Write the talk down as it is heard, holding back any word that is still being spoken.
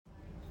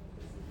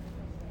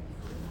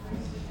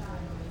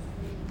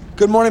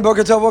Good morning,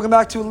 Boker Tov. Welcome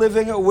back to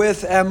Living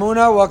with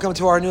Emunah. Welcome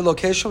to our new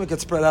location. We could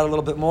spread out a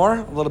little bit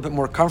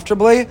more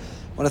comfortably. I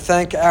want to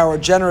thank our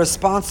generous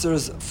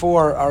sponsors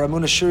for our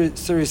Emunah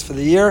series for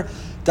the year.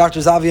 Dr.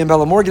 Zavi and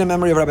Bella Morgan, in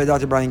memory of Rabbi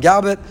Dr. Brian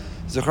Galbet,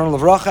 Zichron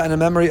Livracha, and in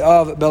memory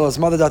of Bella's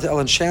mother, Dr.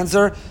 Ellen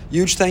Shanzer.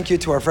 Huge thank you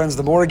to our friends,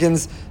 the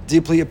Morgans.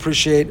 Deeply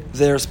appreciate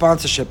their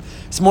sponsorship.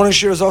 This morning's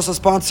shir is also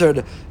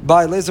sponsored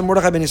by Lezer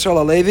Mordechai ben Yisrael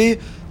Alevi,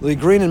 Louis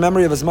Green, in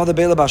memory of his mother,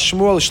 Bela Bas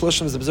Shmuel.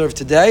 Shloshim is observed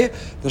today.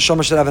 The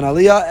Shoma should have an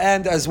aliyah,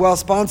 and as well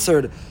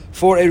sponsored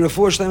for a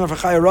refuah shlema for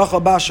Chaya Rachel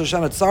Bas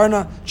Shoshana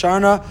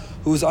Charna,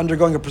 who is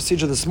undergoing a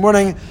procedure this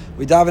morning.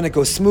 We daven it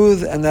goes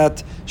smooth, and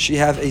that she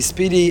have a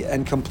speedy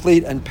and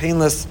complete and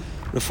painless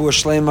refuah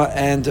shlema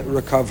and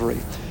recovery.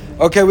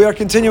 Okay, we are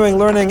continuing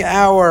learning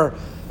our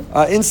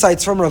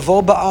insights from Rav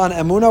Wolbe on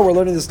Emunah. We're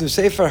learning this new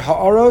Sefer,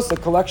 Ha'aros, a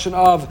collection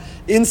of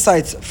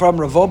insights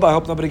from Rav Wolbe. I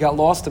hope nobody got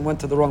lost and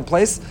went to the wrong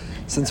place,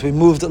 since we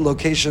moved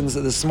locations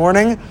this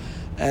morning.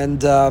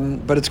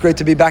 But it's great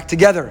to be back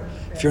together.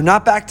 If you're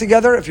not back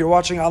together, if you're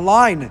watching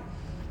online,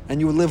 and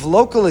you live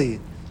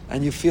locally,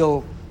 and you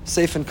feel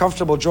safe and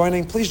comfortable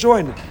joining, please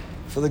join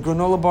for the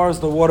granola bars,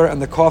 the water,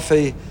 and the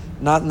coffee.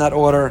 Not in that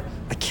order.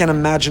 I can't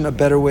imagine a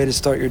better way to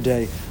start your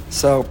day.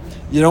 So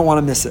you don't want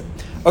to miss it.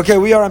 Okay,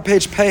 we are on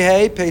page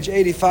Pei, page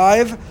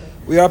 85.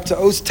 We are up to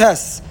Os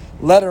Tes,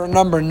 letter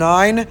number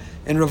 9,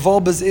 in Rav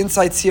Wolbe's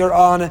insights here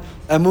on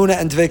Emunah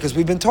and Dveikus.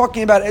 We've been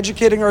talking about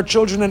educating our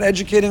children and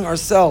educating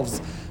ourselves,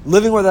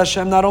 living with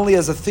Hashem not only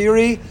as a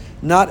theory,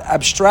 not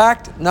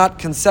abstract, not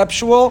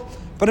conceptual,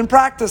 but in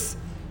practice.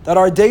 That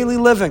our daily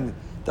living,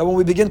 that when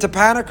we begin to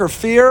panic or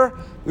fear,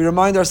 we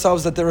remind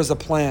ourselves that there is a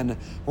plan.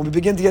 When we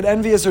begin to get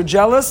envious or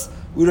jealous,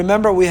 we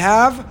remember we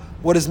have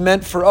what is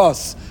meant for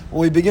us.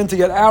 When we begin to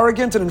get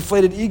arrogant and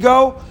inflated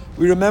ego,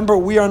 we remember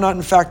we are not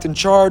in fact in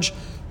charge,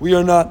 we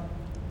are not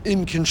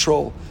in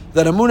control.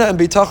 That Emunah and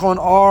Bitachon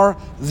are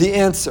the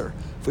answer.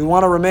 If we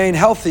want to remain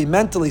healthy,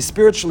 mentally,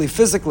 spiritually,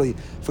 physically,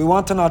 if we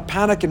want to not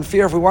panic and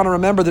fear, if we want to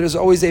remember there is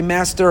always a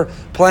master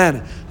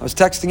plan. I was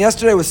texting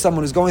yesterday with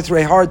someone who's going through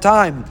a hard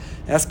time,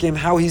 asking him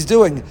how he's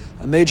doing,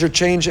 a major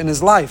change in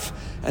his life.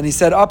 And he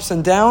said ups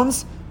and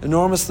downs,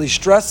 enormously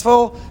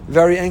stressful,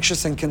 very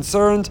anxious and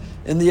concerned.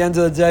 In the end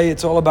of the day,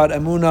 it's all about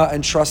Emunah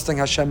and trusting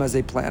Hashem as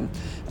a plan.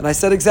 And I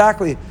said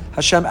exactly,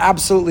 Hashem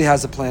absolutely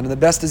has a plan, and the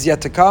best is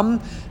yet to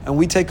come. And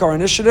we take our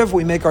initiative,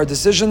 we make our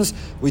decisions,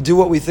 we do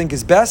what we think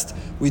is best,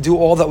 we do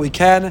all that we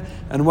can,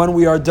 and when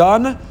we are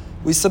done,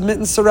 we submit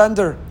and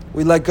surrender.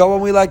 We let go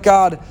and we let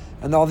God.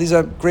 And all these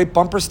are great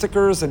bumper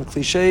stickers and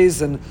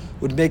cliches and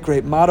would make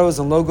great mottos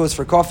and logos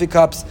for coffee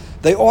cups.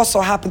 They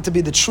also happen to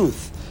be the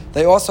truth.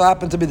 They also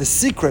happen to be the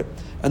secret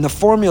and the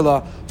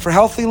formula for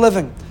healthy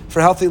living.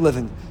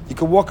 You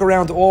can walk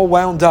around all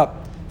wound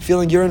up,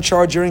 feeling you're in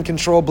charge, you're in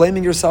control,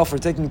 blaming yourself for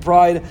taking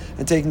pride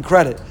and taking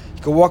credit.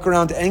 You can walk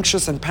around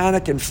anxious and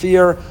panic and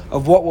fear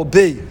of what will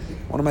be.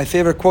 One of my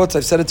favorite quotes,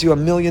 I've said it to you a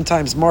million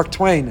times, Mark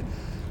Twain.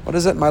 What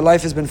is it? My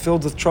life has been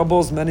filled with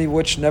troubles, many of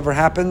which never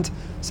happened.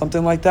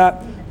 Something like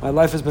that. My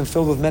life has been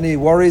filled with many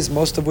worries,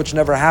 most of which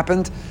never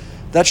happened.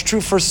 That's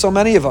true for so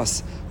many of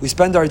us. We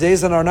spend our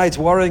days and our nights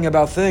worrying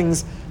about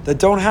things that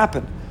don't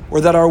happen,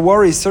 or that our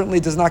worry certainly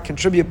does not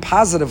contribute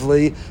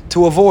positively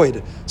to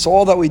avoid. So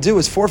all that we do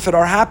is forfeit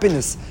our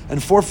happiness,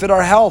 and forfeit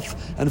our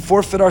health, and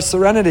forfeit our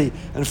serenity,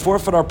 and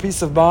forfeit our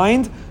peace of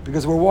mind,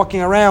 because we're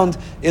walking around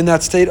in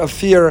that state of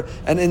fear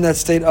and in that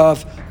state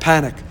of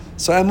panic.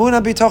 So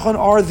Emunah Bitachon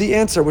are the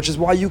answer, which is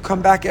why you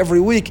come back every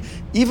week,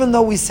 even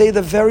though we say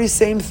the very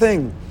same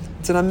thing.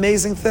 It's an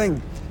amazing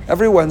thing.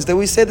 Every Wednesday,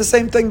 we say the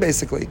same thing,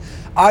 basically.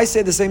 I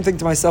say the same thing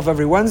to myself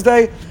every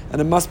Wednesday,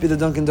 and it must be the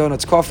Dunkin'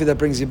 Donuts coffee that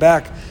brings you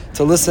back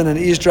to listen and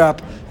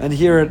eavesdrop and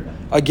hear it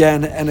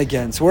again and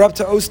again. So we're up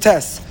to Os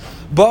Tes.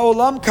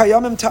 Ba'olam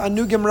kayamim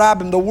ta'anugim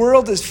rabim. The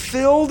world is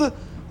filled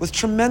with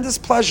tremendous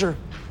pleasure.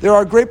 There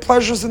are great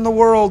pleasures in the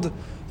world.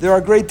 There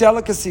are great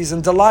delicacies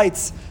and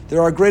delights.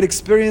 There are great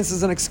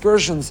experiences and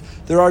excursions.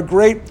 There are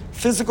great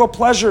physical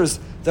pleasures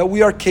that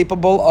we are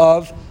capable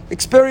of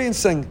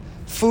experiencing.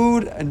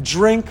 Food and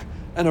drink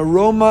and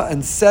aroma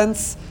and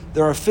sense.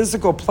 There are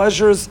physical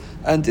pleasures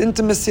and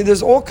intimacy.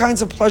 There's all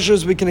kinds of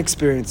pleasures we can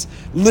experience.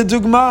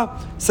 Lidugma,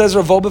 says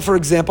Rav Wolbe, for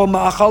example,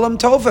 ma'achalam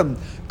tovim.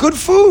 Good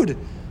food.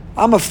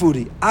 I'm a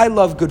foodie. I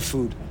love good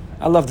food.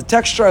 I love the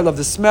texture. I love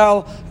the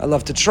smell. I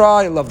love to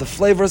try. I love the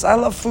flavors. I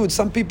love food.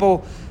 Some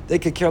people, they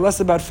could care less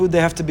about food. They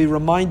have to be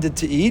reminded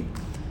to eat.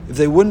 If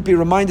they wouldn't be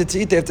reminded to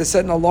eat, they have to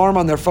set an alarm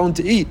on their phone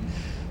to eat.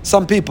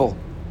 Some people,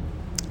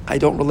 I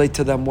don't relate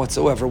to them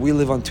whatsoever. We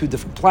live on two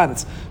different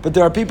planets. But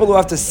there are people who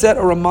have to set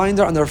a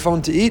reminder on their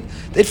phone to eat.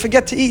 They'd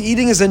forget to eat.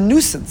 Eating is a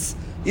nuisance.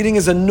 Eating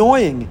is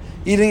annoying.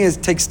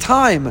 Takes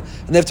time.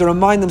 And they have to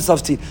remind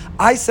themselves to eat.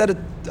 I set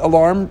an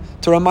alarm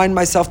to remind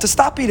myself to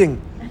stop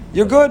eating.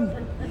 You're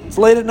good. It's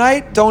late at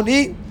night. Don't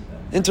eat.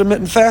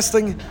 Intermittent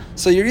fasting.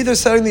 So you're either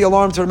setting the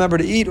alarm to remember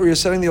to eat, or you're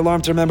setting the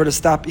alarm to remember to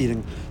stop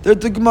eating. There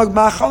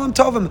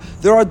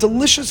are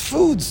delicious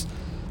foods.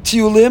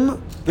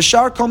 Tiyulim,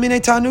 b'shar kol minei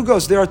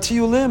tanugos. There are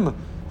tiyulim.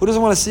 Who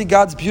doesn't want to see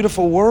God's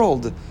beautiful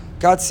world?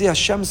 God, see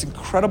Hashem's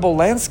incredible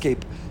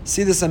landscape.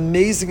 See this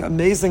amazing,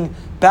 amazing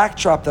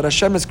backdrop that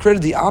Hashem has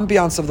created, the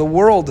ambiance of the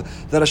world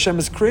that Hashem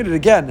has created.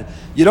 Again,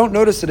 you don't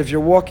notice it if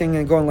you're walking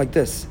and going like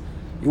this.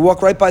 You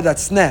walk right by that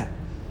sneh.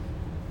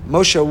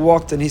 Moshe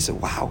walked and he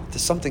said, wow,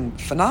 there's something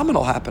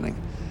phenomenal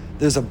happening.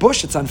 There's a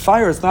bush, it's on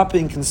fire, it's not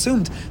being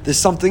consumed. There's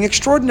something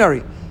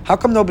extraordinary. How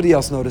come nobody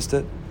else noticed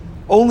it?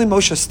 Only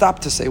Moshe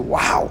stopped to say,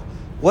 wow,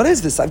 what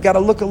is this? I've got to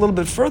look a little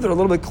bit further, a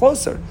little bit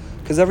closer,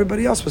 because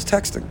everybody else was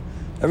texting.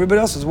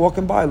 Everybody else was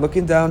walking by,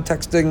 looking down,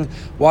 texting,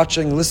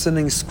 watching,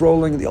 listening,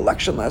 scrolling. The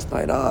election last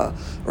night,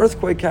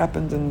 earthquake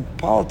happened in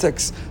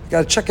politics.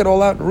 Got to check it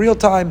all out in real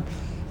time.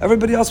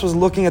 Everybody else was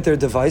looking at their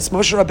device.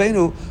 Moshe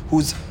Rabbeinu,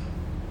 who's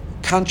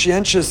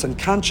conscientious and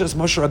conscious,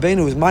 Moshe Rabbeinu,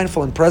 who's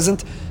mindful and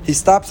present, he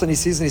stops and he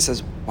sees and he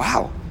says,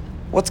 wow,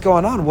 what's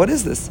going on? What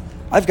is this?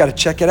 I've got to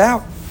check it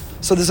out.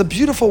 So there's a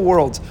beautiful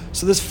world.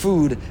 So there's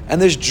food,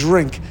 and there's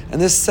drink,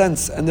 and there's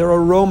scents, and there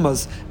are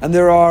aromas, and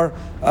there are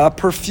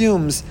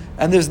perfumes,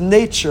 and there's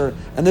nature,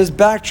 and there's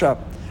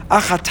backdrop.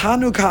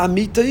 Achatanu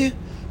ka'amiti.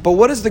 But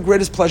what is the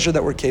greatest pleasure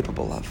that we're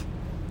capable of?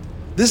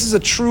 This is a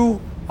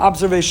true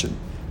observation.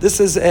 This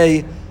is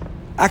a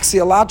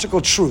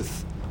axiological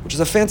truth, which is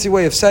a fancy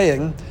way of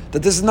saying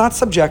that this is not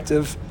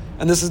subjective,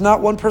 and this is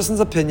not one person's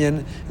opinion,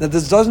 and that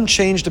this doesn't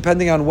change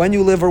depending on when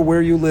you live or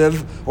where you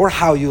live or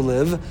how you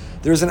live.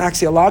 There's an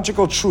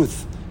axiological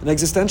truth, an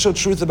existential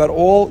truth about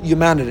all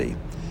humanity,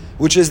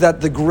 which is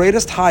that the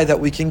greatest high that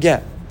we can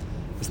get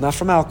is not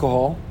from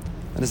alcohol,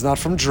 and it's not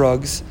from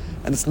drugs,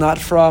 and it's not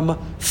from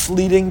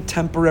fleeting,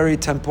 temporary,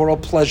 temporal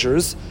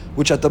pleasures,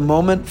 which at the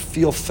moment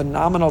feel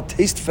phenomenal,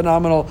 taste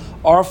phenomenal,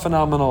 are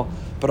phenomenal,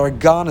 but are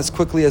gone as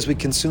quickly as we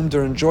consumed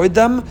or enjoyed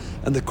them,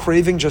 and the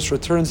craving just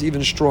returns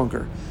even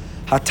stronger.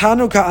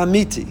 Hatanu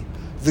ka'amiti,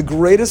 the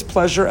greatest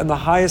pleasure and the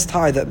highest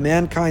high that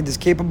mankind is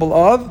capable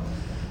of,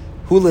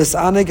 hu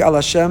lis'anig al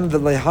Hashem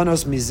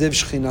v'lehanos miziv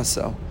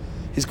shchinaso.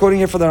 He's quoting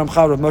here for the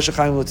Ramchal, Rav Moshe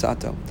Chaim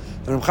Luzzatto.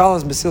 The Ramchal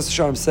as Mesilas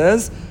Yesharim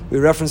says, we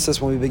referenced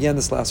this when we began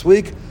this last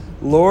week,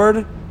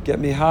 Lord, get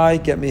me high,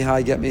 get me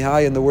high, get me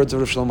high, in the words of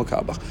Rav Shlomo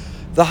Kabach.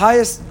 The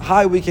highest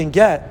high we can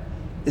get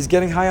is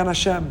getting high on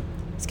Hashem.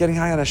 It's getting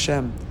high on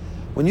Hashem.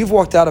 When you've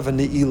walked out of a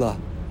ne'ilah,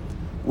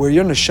 where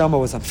your neshama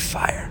was on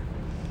fire,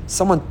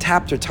 someone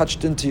tapped or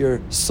touched into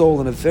your soul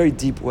in a very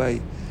deep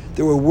way.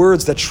 There were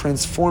words that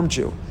transformed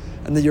you,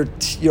 and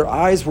that your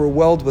eyes were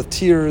welled with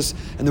tears,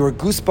 and there were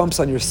goosebumps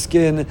on your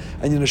skin,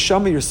 and your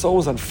neshama, your soul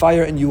was on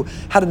fire, and you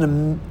had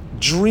a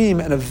dream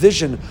and a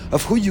vision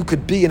of who you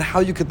could be and how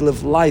you could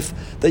live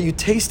life, that you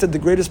tasted the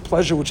greatest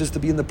pleasure, which is to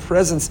be in the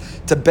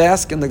presence, to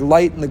bask in the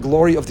light and the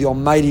glory of the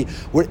Almighty,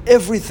 where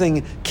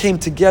everything came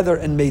together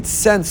and made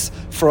sense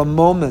for a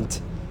moment.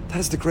 That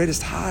is the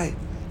greatest high.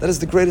 That is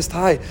the greatest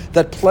high.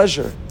 That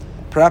pleasure.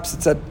 Perhaps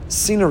it's at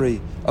scenery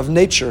of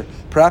nature.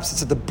 Perhaps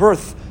it's at the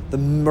birth, the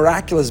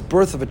miraculous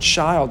birth of a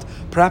child.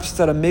 Perhaps it's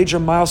at a major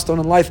milestone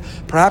in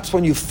life. Perhaps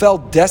when you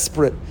felt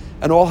desperate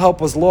and all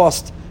help was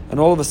lost, and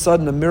all of a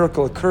sudden a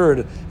miracle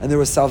occurred and there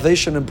was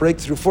salvation and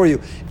breakthrough for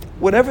you.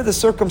 Whatever the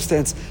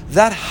circumstance,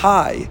 that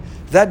high,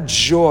 that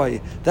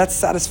joy, that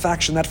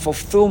satisfaction, that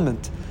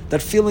fulfillment,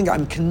 that feeling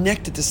I'm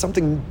connected to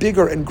something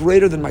bigger and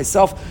greater than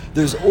myself.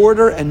 There's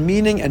order and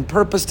meaning and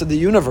purpose to the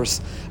universe.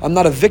 I'm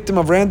not a victim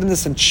of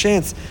randomness and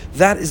chance.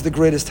 That is the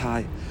greatest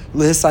high.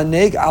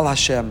 Lehisaneg al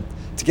Hashem,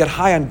 to get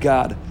high on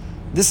God.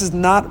 This is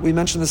not, we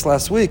mentioned this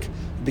last week,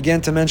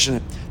 began to mention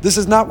it. This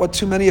is not what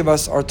too many of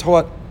us are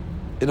taught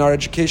in our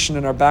education,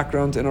 in our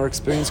background, in our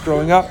experience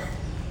growing up.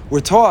 We're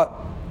taught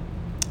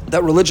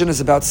that religion is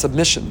about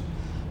submission.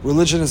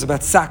 Religion is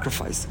about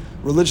sacrifice.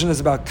 Religion is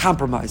about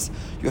compromise.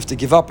 You have to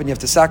give up and you have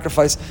to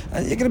sacrifice,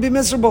 and you're going to be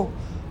miserable.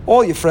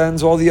 All your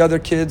friends, all the other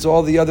kids,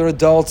 all the other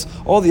adults,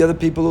 all the other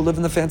people who live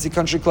in the fancy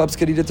country clubs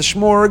could eat at the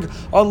Shmorg,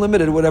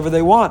 unlimited, whatever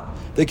they want.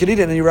 They could eat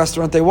at any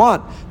restaurant they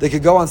want. They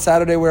could go on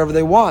Saturday wherever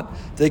they want.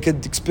 They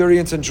could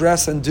experience and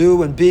dress and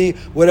do and be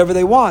whatever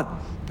they want.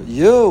 But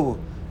you're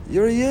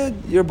a Yid,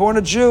 you're born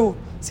a Jew,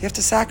 so you have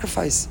to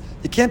sacrifice.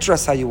 You can't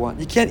dress how you want.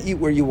 You can't eat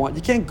where you want.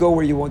 You can't go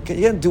where you want. You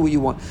can't do what you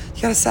want.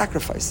 You got to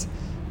sacrifice.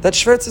 That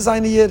Shvertz is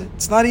ein Yid.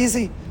 It's not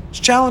easy. It's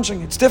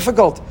challenging. It's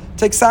difficult. It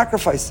takes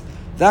sacrifice.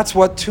 That's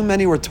what too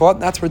many were taught,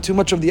 and that's where too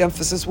much of the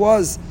emphasis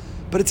was.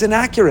 But it's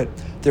inaccurate.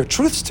 There are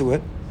truths to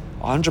it,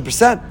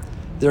 100%.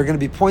 There are going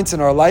to be points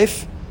in our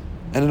life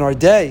and in our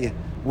day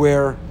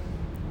where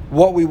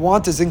what we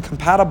want is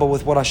incompatible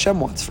with what Hashem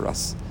wants for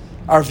us.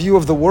 Our view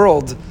of the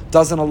world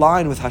doesn't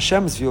align with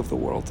Hashem's view of the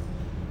world.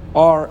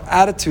 Our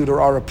attitude or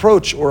our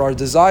approach or our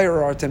desire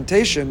or our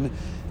temptation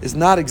is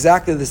not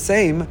exactly the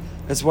same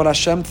as what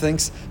Hashem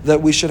thinks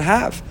that we should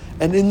have.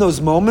 And in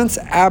those moments,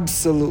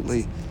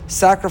 absolutely.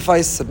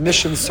 Sacrifice,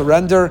 submission,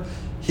 surrender.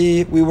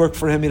 We work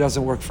for Him, He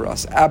doesn't work for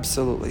us.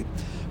 Absolutely.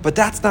 But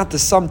that's not the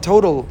sum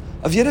total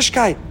of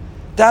Yiddishkeit.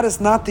 That is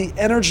not the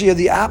energy or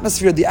the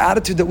atmosphere, the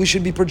attitude that we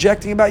should be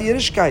projecting about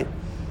Yiddishkeit.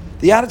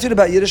 The attitude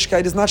about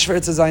Yiddishkeit is not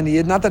Shvertz ein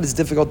Yid, not that it's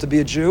difficult to be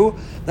a Jew,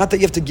 not that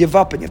you have to give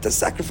up and you have to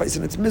sacrifice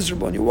and it's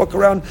miserable and you walk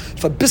around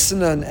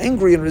verbissene and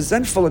angry and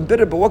resentful and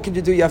bitter, but what can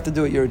you do? You have to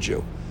do it, you're a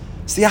Jew.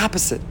 It's the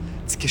opposite.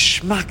 It's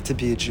geschmack to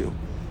be a Jew.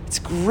 It's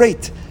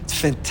great. It's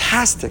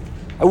fantastic.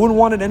 I wouldn't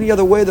want it any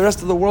other way. The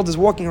rest of the world is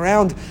walking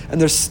around and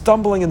they're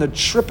stumbling and they're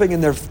tripping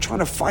and they're trying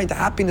to find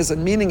happiness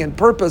and meaning and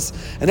purpose.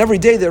 And every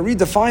day they're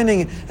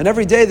redefining, and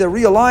every day they're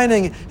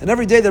realigning, and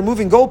every day they're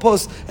moving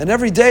goalposts, and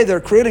every day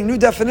they're creating new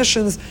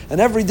definitions,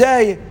 and every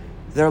day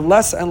they're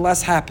less and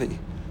less happy.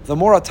 The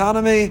more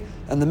autonomy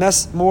and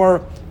the more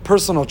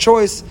personal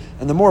choice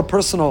and the more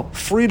personal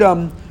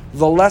freedom,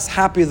 the less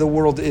happy the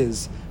world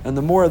is. And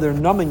the more they're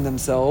numbing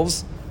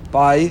themselves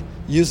by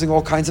using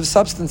all kinds of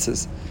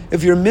substances.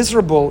 If you're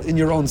miserable in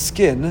your own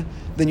skin,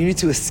 then you need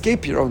to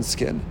escape your own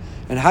skin.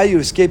 And how you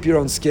escape your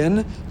own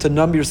skin? To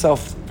numb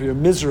yourself for your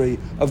misery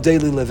of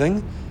daily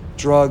living.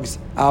 Drugs,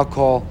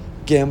 alcohol,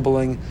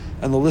 gambling,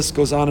 and the list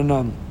goes on and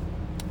on.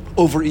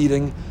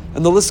 Overeating,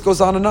 and the list goes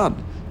on and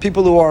on.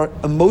 People who are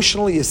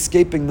emotionally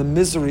escaping the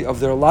misery of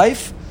their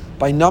life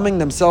by numbing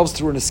themselves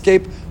through an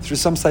escape, through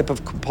some type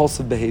of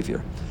compulsive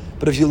behavior.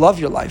 But if you love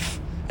your life,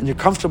 and you're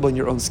comfortable in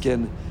your own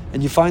skin,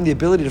 and you find the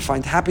ability to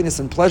find happiness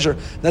and pleasure.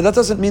 Now that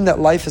doesn't mean that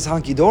life is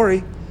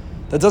hunky-dory.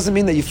 That doesn't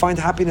mean that you find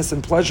happiness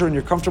and pleasure and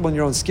you're comfortable in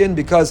your own skin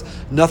because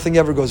nothing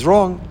ever goes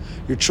wrong.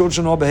 Your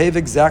children all behave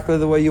exactly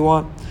the way you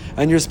want,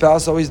 and your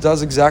spouse always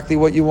does exactly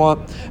what you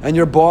want, and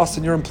your boss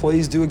and your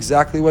employees do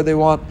exactly what they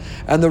want,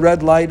 and the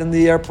red light and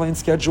the airplane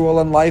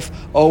schedule and life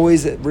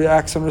always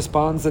reacts and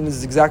responds and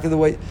is exactly the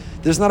way.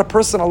 There's not a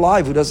person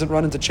alive who doesn't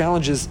run into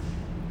challenges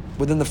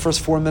within the first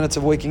 4 minutes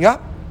of waking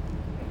up.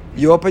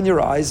 You open your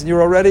eyes and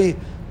you're already,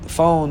 the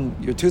phone,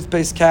 your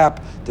toothpaste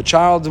cap, the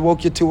child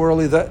woke you too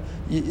early.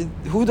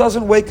 Who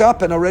doesn't wake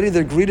up and already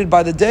they're greeted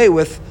by the day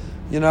with,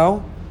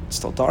 it's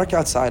still dark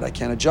outside, I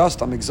can't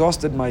adjust, I'm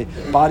exhausted, my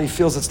body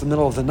feels it's the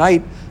middle of the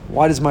night.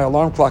 Why does my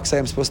alarm clock say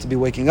I'm supposed to be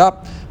waking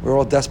up? We're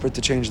all desperate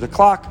to change the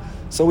clock.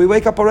 So we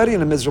wake up already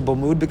in a miserable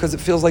mood because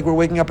it feels like we're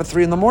waking up at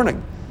 3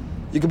 a.m.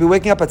 You could be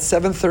waking up at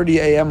 7:30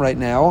 a.m. right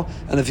now,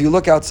 and if you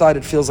look outside,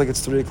 it feels like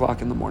it's 3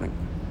 o'clock in the morning.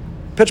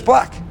 Pitch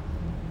black.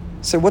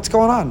 Say, what's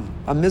going on?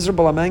 I'm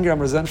miserable, I'm angry, I'm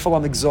resentful,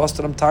 I'm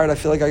exhausted, I'm tired, I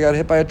feel like I got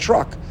hit by a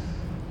truck.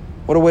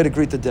 What a way to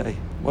greet the day.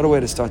 What a way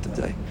to start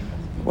the day.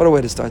 What a way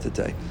to start the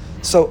day.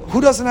 So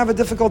who doesn't have a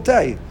difficult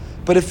day?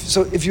 But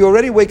if you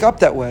already wake up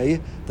that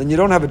way, then you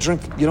don't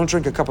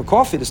drink a cup of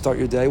coffee to start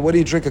your day. What do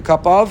you drink a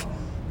cup of?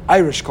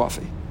 Irish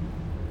coffee.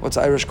 What's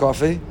Irish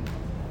coffee?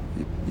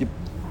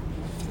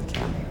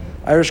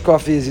 Irish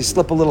coffee is you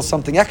slip a little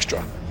something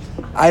extra.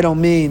 I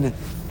don't mean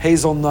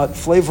hazelnut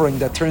flavoring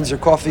that turns your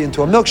coffee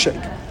into a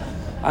milkshake.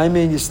 I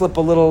mean, you slip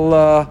a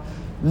little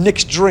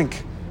mixed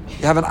drink.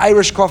 You have an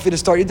Irish coffee to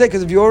start your day,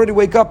 because if you already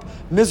wake up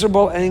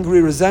miserable,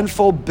 angry,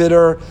 resentful,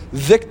 bitter,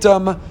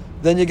 victim,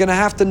 then you're going to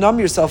have to numb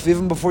yourself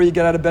even before you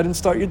get out of bed and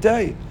start your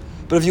day.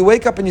 But if you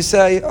wake up and you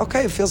say,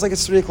 okay, it feels like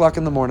it's 3 o'clock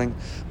in the morning.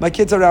 My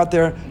kids are out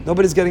there.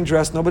 Nobody's getting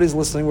dressed. Nobody's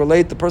listening. We're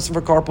late. The person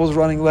for carpool is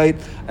running late.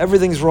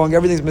 Everything's wrong.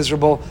 Everything's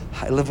miserable.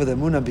 I live with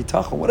Emunah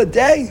Bitachon. What a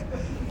day.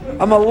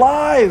 I'm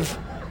alive.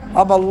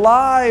 I'm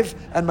alive,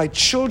 and my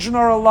children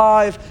are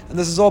alive, and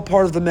this is all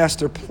part of the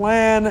master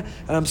plan,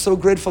 and I'm so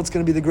grateful. It's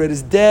going to be the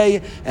greatest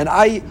day, and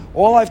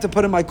all I have to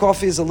put in my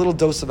coffee is a little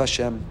dose of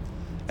Hashem.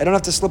 I don't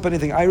have to slip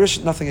anything Irish,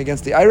 nothing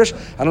against the Irish.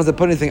 I don't have to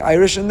put anything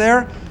Irish in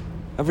there.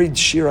 Every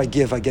shir I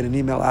give, I get an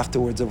email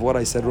afterwards of what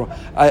I said wrong.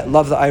 I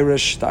love the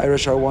Irish. The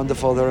Irish are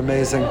wonderful. They're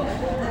amazing.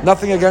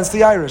 Nothing against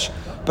the Irish.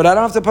 But I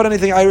don't have to put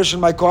anything Irish in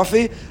my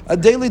coffee. A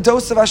daily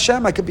dose of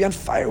Hashem. I could be on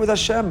fire with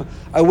Hashem.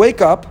 I wake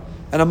up,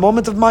 and a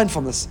moment of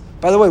mindfulness.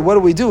 By the way, what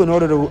do we do in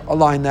order to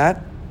align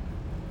that?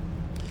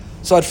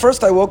 So at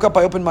first I woke up,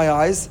 I opened my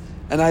eyes,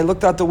 and I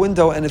looked out the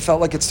window, and it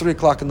felt like it's 3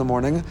 o'clock in the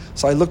morning.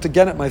 So I looked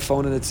again at my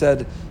phone, and it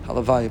said,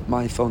 Halavai,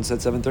 my phone said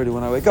 7:30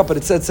 when I wake up, but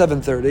it said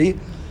 7:30.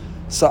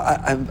 So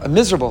I'm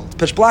miserable. It's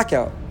pitch black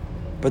out.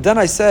 But then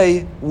I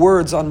say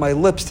words on my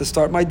lips to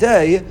start my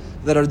day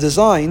that are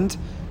designed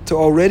to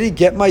already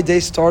get my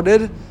day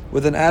started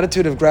with an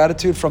attitude of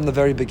gratitude from the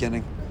very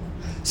beginning.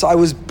 So I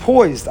was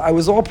poised, I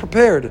was all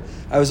prepared,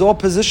 I was all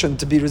positioned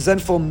to be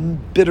resentful,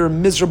 bitter,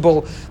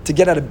 miserable, to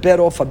get out of bed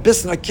off a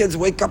bis, and our kids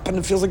wake up and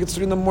it feels like it's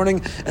 3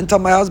 a.m. and tell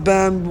my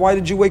husband, why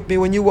did you wake me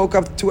when you woke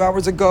up 2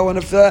 hours ago, and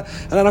I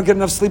don't get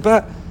enough sleep?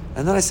 And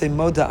then I say,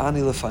 Moda ani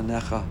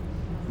lefanecha,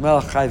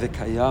 melech chai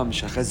v'kayam,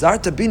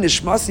 shechazarta bi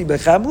nishmasi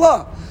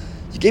bechemla.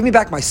 You gave me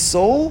back my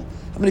soul?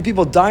 How many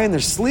people die in their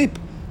sleep?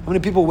 How many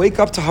people wake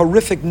up to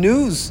horrific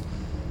news?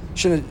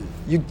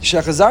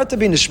 Shechazarta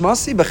bi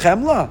nishmasi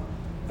bechemla.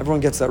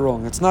 Everyone gets that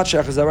wrong. It's not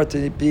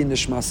Shechazarta bi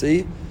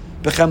nishmasi,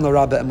 bechemla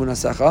ra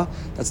be'emunasecha.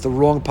 That's the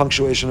wrong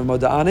punctuation of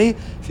Moda'ani.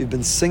 If you've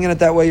been singing it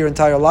that way your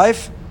entire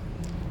life,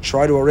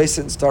 try to erase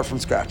it and start from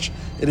scratch.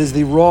 It is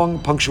the wrong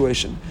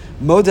punctuation.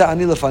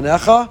 Moda'ani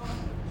lefanecha,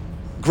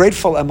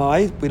 grateful am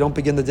I. We don't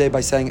begin the day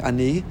by saying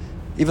ani.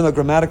 Even though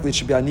grammatically it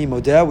should be ani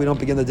modeh, we don't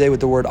begin the day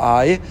with the word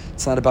I.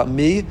 It's not about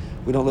me.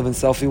 We don't live in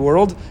selfie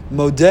world.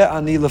 Modeh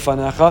ani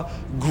lefanecha,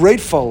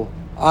 grateful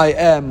I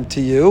am to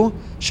you.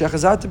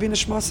 Shechazarta bi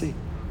nishmasi.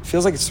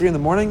 Feels like it's 3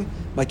 a.m.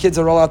 My kids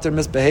are all out there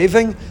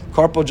misbehaving.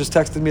 Carpo just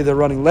texted me they're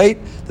running late.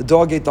 The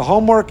dog ate the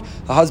homework.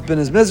 The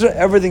husband is miserable.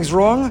 Everything's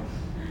wrong.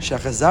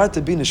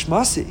 Shechazarta bi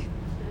nishmasi.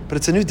 But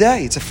it's a new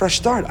day. It's a fresh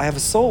start. I have a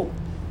soul.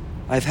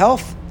 I have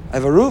health. I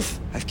have a roof.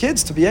 I have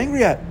kids to be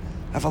angry at.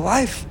 I have a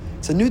life.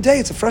 It's a new day.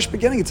 It's a fresh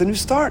beginning. It's a new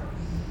start.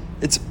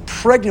 It's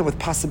pregnant with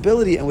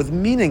possibility and with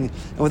meaning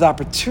and with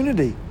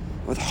opportunity,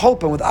 with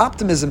hope and with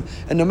optimism.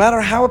 And no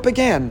matter how it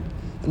began,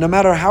 and no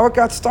matter how it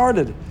got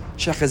started,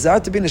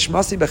 shechazar to be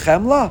nishmasi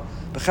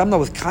bechemla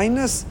with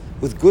kindness,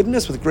 with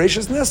goodness, with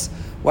graciousness.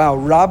 Wow,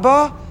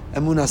 Rabba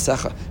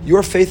emunasecha.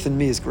 Your faith in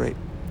me is great.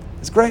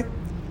 It's great.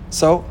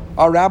 So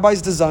our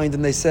rabbis designed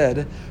and they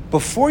said,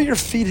 before your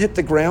feet hit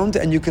the ground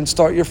and you can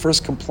start your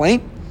first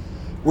complaint,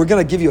 we're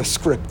going to give you a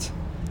script.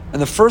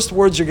 And the first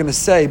words you're going to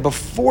say,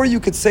 before you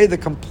could say the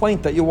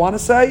complaint that you want to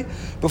say,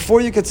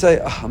 before you could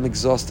say, I'm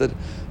exhausted.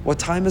 What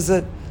time is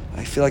it?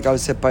 I feel like I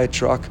was hit by a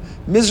truck.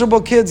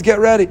 Miserable kids, get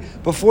ready.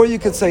 Before you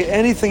could say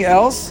anything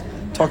else,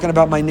 talking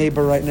about my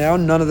neighbor right now,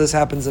 none of this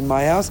happens in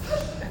my house.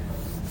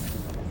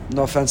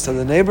 No offense to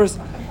the neighbors.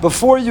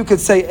 Before you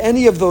could say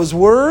any of those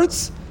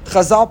words,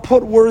 Chazal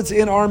put words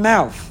in our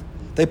mouth.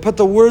 They put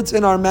the words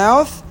in our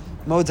mouth.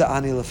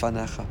 Moda'ani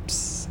lefanecha. I'm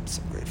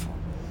so grateful.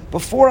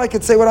 Before I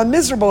could say what I'm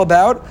miserable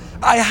about,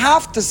 I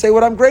have to say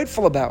what I'm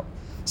grateful about.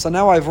 So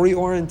now I've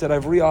reoriented,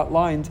 I've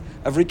reoutlined,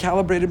 I've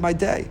recalibrated my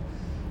day.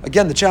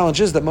 Again, the challenge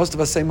is that most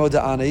of us say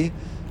Moda'ani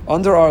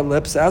under our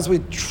lips as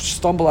we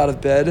stumble out of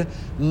bed,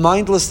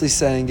 mindlessly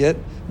saying it,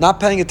 not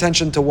paying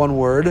attention to one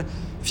word.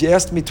 If you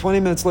asked me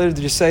 20 minutes later,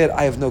 did you say it?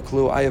 I have no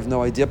clue. I have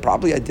no idea.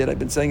 Probably I did. I've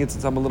been saying it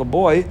since I'm a little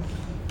boy.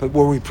 But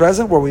were we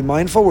present? Were we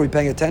mindful? Were we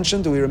paying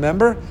attention? Do we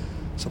remember?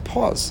 So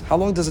pause. How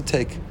long does it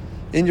take?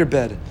 In your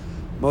bed.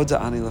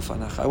 Moda'ani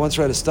lefanach. I once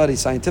read a study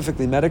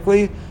scientifically,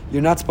 medically.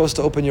 You're not supposed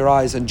to open your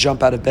eyes and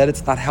jump out of bed.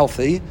 It's not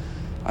healthy.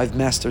 I've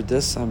mastered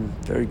this. I'm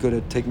very good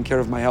at taking care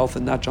of my health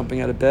and not jumping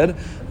out of bed.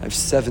 I have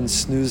 7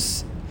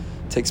 snooze.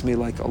 Takes me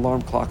like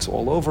alarm clocks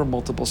all over,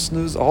 multiple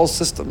snooze, a whole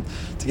system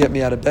to get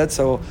me out of bed.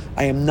 So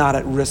I am not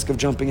at risk of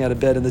jumping out of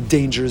bed and the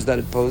dangers that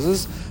it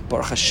poses.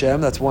 Baruch Hashem,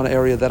 that's one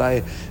area that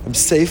I am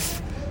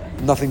safe.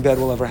 Nothing bad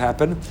will ever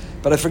happen.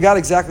 But I forgot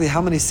exactly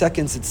how many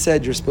seconds it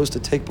said you're supposed to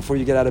take before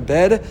you get out of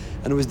bed,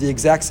 and it was the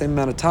exact same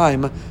amount of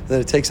time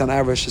that it takes on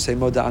average to say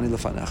Moda'ani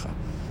lefanecha.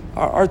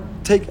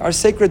 Our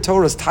sacred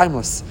Torah is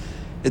timeless.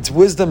 Its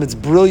wisdom, its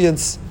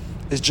brilliance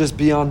is just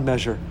beyond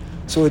measure.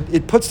 So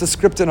it puts the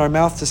script in our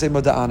mouth to say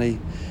Moda'ani.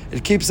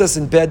 It keeps us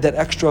in bed that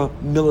extra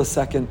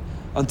millisecond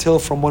until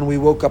from when we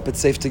woke up it's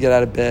safe to get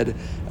out of bed.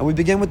 And we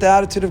begin with the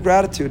attitude of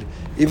gratitude,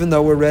 even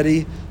though we're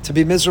ready to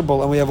be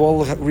miserable and we have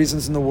all the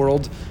reasons in the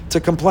world to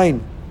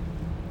complain.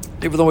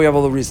 Even though we have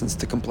all the reasons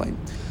to complain.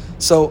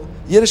 So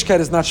Yiddishkeit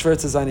is not Shver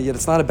Tzayna yet.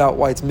 It's not about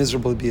why it's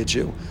miserable to be a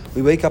Jew.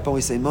 We wake up and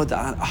we say,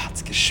 Moda'an,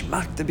 it's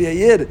geschmack to be a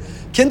Yid.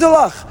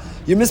 Kindalach,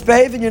 you're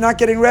misbehaving, you're not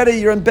getting ready,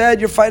 you're in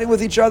bed, you're fighting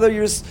with each other,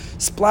 you're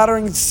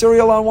splattering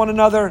cereal on one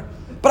another.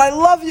 But I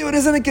love you, and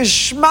isn't it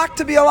geschmack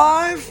to be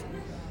alive?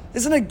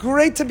 Isn't it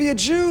great to be a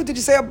Jew? Did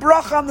you say a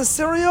bracha on the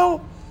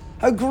cereal?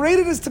 How great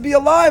it is to be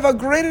alive, how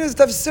great it is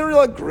to have cereal,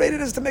 how great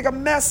it is to make a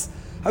mess,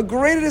 how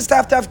great it is to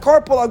have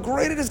carpool, how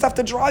great it is to have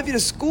to drive you to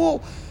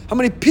school. How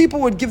many people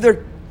would give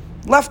their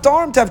left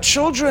arm to have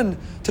children,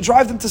 to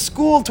drive them to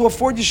school, to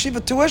afford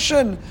yeshiva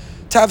tuition,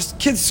 to have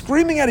kids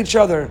screaming at each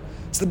other.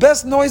 It's the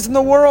best noise in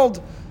the world.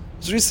 I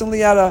was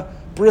recently at a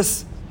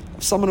bris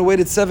of someone who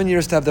waited 7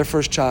 years to have their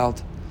first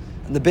child.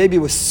 And the baby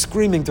was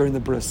screaming during the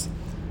bris.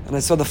 And I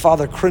saw the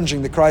father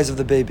cringing, the cries of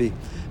the baby.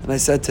 And I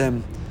said to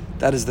him,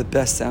 that is the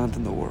best sound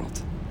in the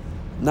world.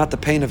 Not the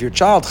pain of your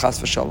child, chas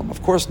v'shalom.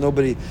 Of course,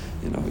 nobody,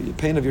 the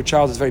pain of your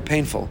child is very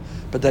painful.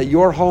 But that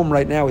your home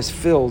right now is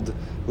filled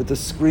with the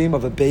scream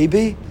of a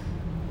baby,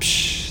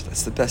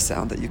 that's the best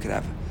sound that you could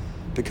have.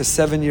 Because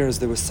 7 years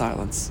there was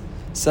silence.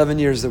 7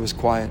 years there was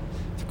quiet.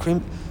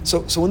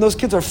 So when those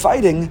kids are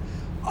fighting,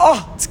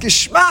 it's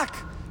geschmack,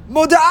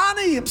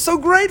 Moda'ani, I'm so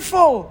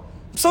grateful,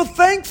 I'm so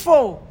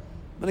thankful.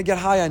 I'm going to get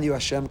high on you,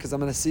 Hashem, because I'm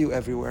going to see you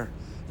everywhere.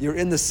 You're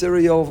in the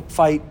cereal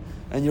fight,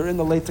 and you're in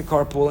the late to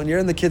carpool, and you're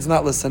in the kids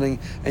not listening,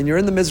 and you're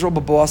in the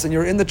miserable boss, and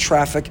you're in the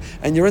traffic,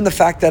 and you're in the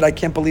fact that I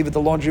can't believe it,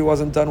 the laundry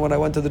wasn't done when I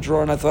went to the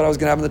drawer and I thought I was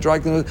going to have in the dry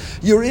cleaner.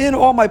 You're in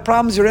all my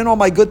problems, you're in all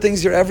my good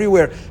things, you're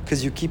everywhere,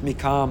 because you keep me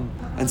calm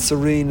and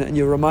serene, and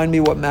you remind me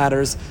what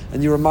matters,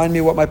 and you remind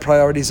me what my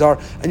priorities are,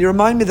 and you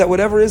remind me that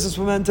whatever is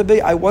meant to be.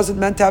 I wasn't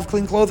meant to have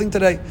clean clothing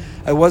today.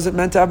 I wasn't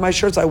meant to have my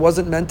shirts. I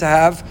wasn't meant to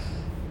have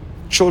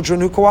children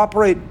who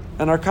cooperate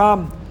and are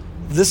calm.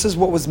 This is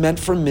what was meant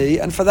for me,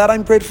 and for that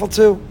I'm grateful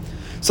too.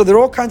 So there are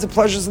all kinds of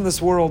pleasures in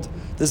this world.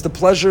 There's the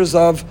pleasures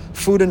of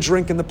food and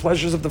drink, and the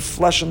pleasures of the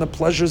flesh, and the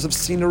pleasures of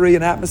scenery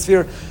and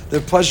atmosphere, the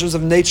pleasures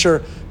of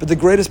nature. But the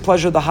greatest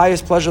pleasure, the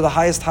highest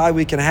high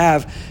we can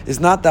have is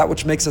not that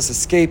which makes us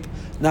escape,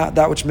 not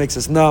that which makes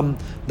us numb,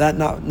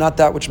 not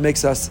that which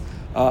makes us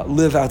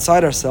live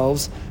outside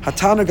ourselves. To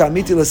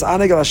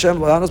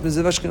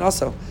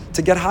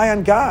get high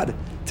on God,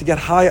 to get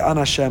high on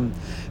Hashem.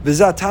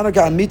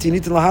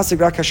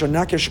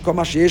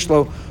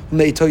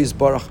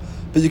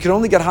 But you can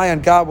only get high on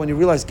God when you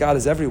realize God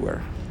is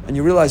everywhere, and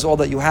you realize all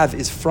that you have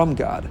is from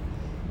God,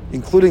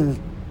 including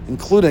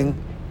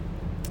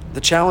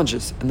the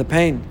challenges and the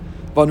pain.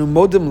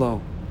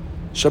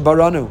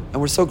 Shabaranu.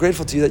 And we're so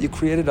grateful to you that you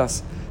created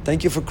us.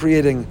 Thank you for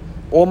creating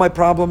all my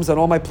problems and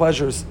all my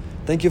pleasures.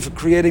 Thank you for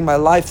creating my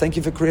life. Thank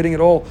you for creating it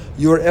all.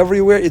 You're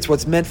everywhere. It's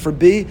what's meant for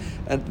be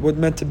and what's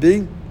meant to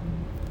be.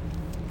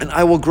 And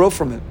I will grow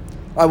from it.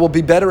 I will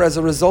be better as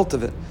a result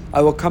of it.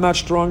 I will come out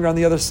stronger on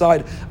the other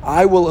side.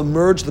 I will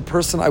emerge the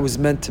person I was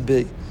meant to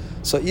be.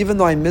 So even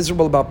though I'm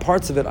miserable about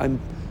parts of it,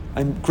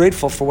 I'm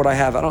grateful for what I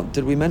have.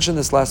 Did we mention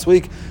this last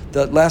week?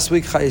 That last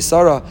week, Chayei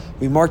Sarah,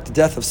 we marked the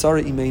death of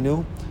Sarah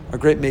Imenu, our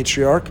great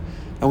matriarch,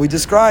 and we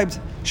described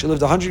she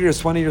lived 100 years,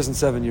 20 years, and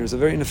 7 years. A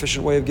very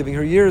inefficient way of giving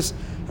her years.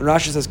 And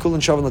Rashi says,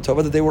 Kulin Shavan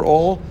Latova, that they were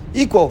all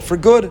equal for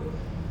good.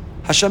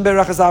 Hashem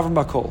berachas Avram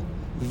bakol.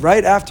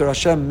 Right after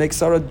Hashem makes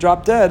Sarah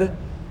drop dead,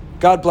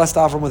 God blessed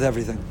Avram with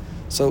everything.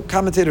 So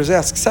commentators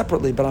ask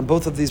separately, but on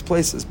both of these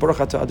places, Baruch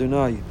atah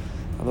Adonai,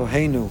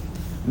 Eloheinu,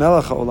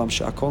 melech haolam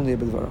she'akol niyeh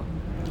b'dvaro.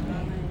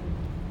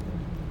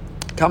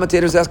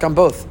 Commentators ask on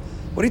both.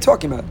 What are you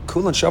talking about?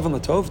 Kulan Shavan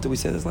Latov? Did we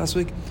say this last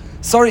week?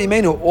 Sorry,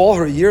 Imenu, all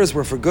her years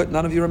were for good.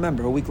 None of you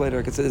remember. A week later,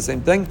 I could say the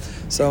same thing.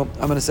 So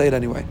I'm going to say it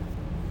anyway.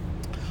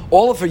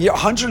 All of her years,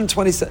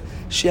 127.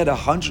 She had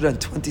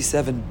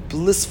 127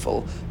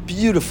 blissful,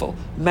 beautiful,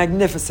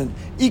 magnificent,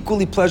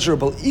 equally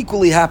pleasurable,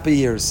 equally happy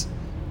years.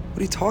 What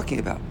are you talking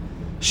about?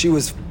 She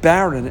was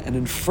barren and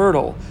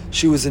infertile.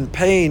 She was in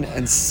pain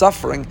and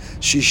suffering.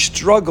 She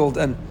struggled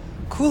and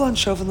Kulan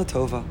Shavan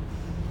Latova.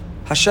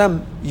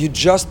 Hashem, you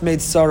just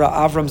made Sarah,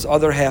 Avram's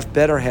other half,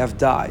 better half,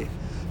 die.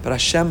 But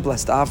Hashem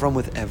blessed Avram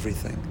with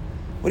everything.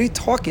 What are you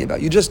talking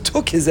about? You just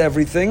took his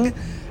everything,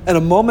 and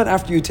a moment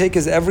after you take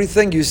his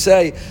everything, you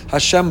say,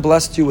 Hashem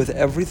blessed you with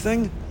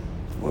everything?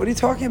 What are you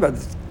talking about?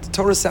 The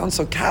Torah sounds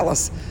so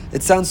callous.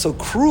 It sounds so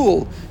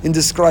cruel in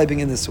describing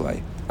in this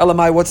way.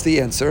 Elamai, what's the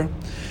answer?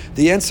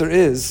 The answer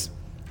is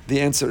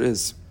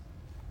that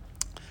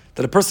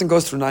a person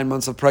goes through 9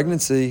 months of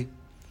pregnancy,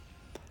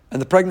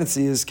 and the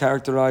pregnancy is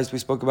characterized, we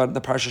spoke about it in the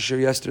Parsha Shir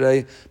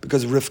yesterday,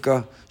 because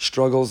Rivka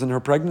struggles in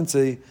her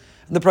pregnancy.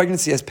 And the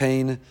pregnancy has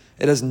pain,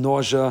 it has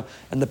nausea,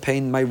 and the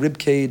pain in my rib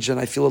cage, and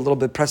I feel a little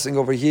bit pressing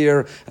over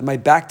here, and my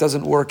back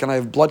doesn't work, and I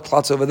have blood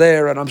clots over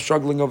there, and I'm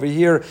struggling over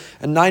here.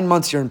 And 9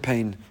 months you're in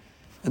pain.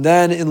 And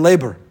then in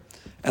labor.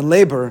 And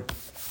labor,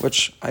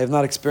 which I have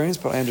not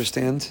experienced, but I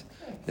understand,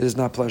 it is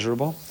not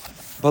pleasurable.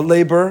 But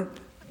labor,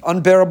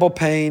 unbearable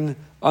pain,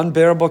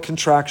 unbearable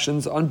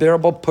contractions,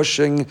 unbearable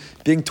pushing,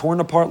 being torn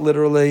apart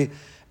literally.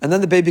 And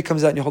then the baby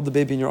comes out and you hold the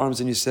baby in your arms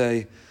and you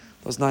say,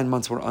 those 9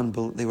 months were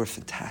they were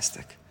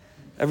fantastic.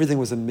 Everything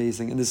was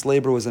amazing and this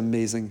labor was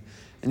amazing.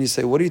 And you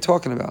say, what are you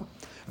talking about?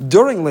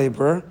 During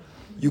labor,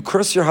 you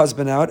curse your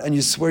husband out and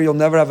you swear you'll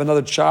never have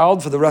another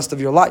child for the rest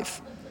of your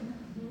life.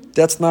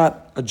 That's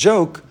not a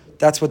joke,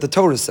 that's what the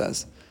Torah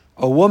says.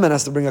 A woman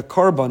has to bring a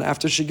korban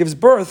after she gives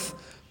birth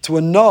to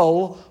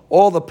annul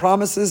all the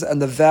promises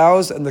and the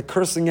vows and the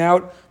cursing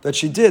out that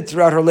she did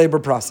throughout her labor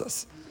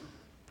process.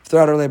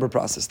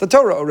 The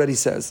Torah already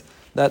says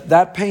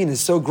that pain is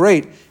so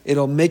great,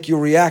 it'll make you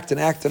react and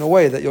act in a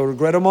way that you'll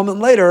regret a moment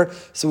later.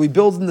 So we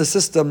build in the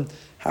system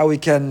how we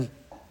can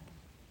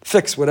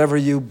fix whatever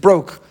you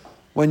broke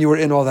when you were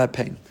in all that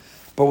pain.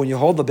 But when you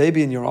hold the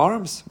baby in your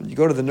arms, when you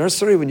go to the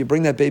nursery, when you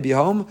bring that baby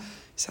home, you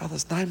say,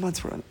 those 9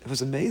 months it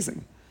was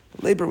amazing.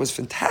 The labor was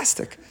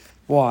fantastic.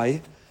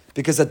 Why?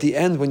 Because at the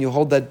end, when you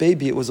hold that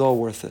baby, it was all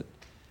worth it.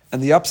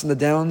 And the ups and the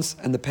downs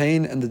and the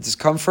pain and the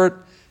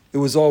discomfort, it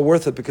was all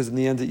worth it because in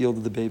the end it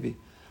yielded the baby.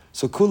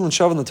 So Kulan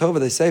Shavan Latova,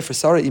 they say, for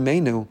Sarah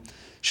Imenu,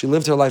 she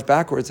lived her life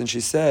backwards and she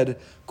said,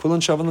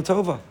 Kulan Shavan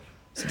Latova.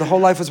 So the whole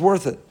life was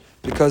worth it.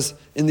 Because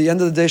in the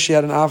end of the day, she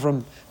had an Avram.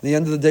 In the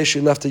end of the day,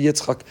 she left a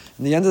Yitzchak.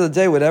 In the end of the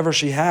day, whatever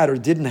she had or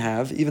didn't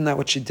have, even that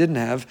what she didn't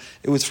have,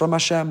 it was from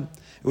Hashem.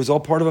 It was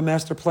all part of a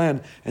master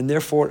plan. And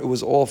therefore, it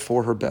was all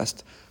for her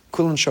best.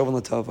 Kulan Shavan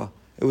Latova.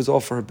 It was all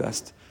for her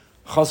best.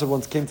 Chassid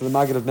once came to the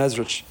Maggid of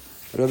Mezrich,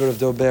 the Rebbe of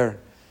Dober,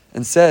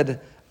 and said,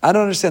 I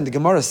don't understand. The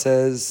Gemara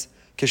says,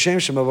 Kishem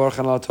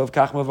shemavarchan ala tov,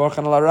 kach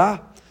mavarchan ala ra.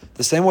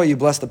 The same way you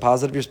bless the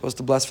positive, you're supposed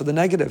to bless for the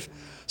negative.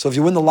 So if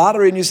you win the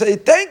lottery and you say,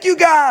 thank you,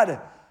 God.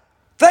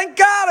 Thank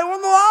God, I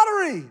won the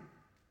lottery.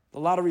 The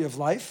lottery of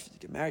life, you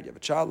get married, you have a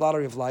child,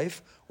 lottery of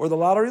life, or the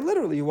lottery,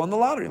 literally, you won the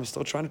lottery. I'm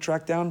still trying to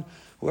track down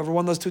whoever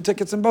won those 2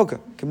 tickets in Boca,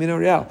 Camino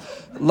Real.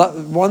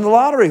 Won the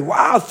lottery.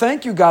 Wow,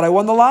 thank you, God, I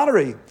won the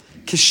lottery.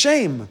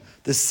 Kishem,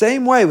 the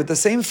same way, with the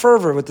same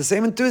fervor, with the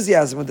same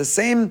enthusiasm, with the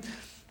same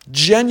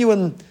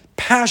genuine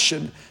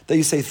passion that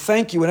you say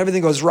thank you when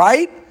everything goes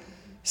right,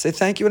 you say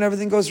thank you when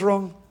everything goes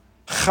wrong.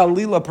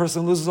 Chalila, a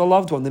person loses a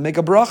loved one, they make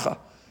a bracha.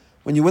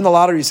 When you win the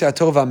lottery, you say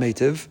atov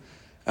ha'metiv,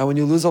 and when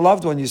you lose a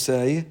loved one, you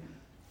say,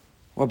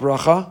 what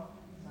bracha?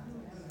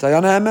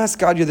 Dayana emes,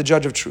 God, you're the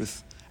judge of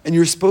truth. And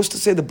you're supposed to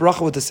say the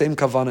bracha with the same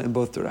kavanah in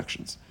both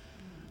directions.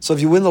 So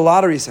if you win the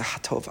lottery, you say,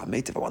 atov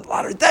ha'metiv, I won the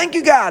lottery, thank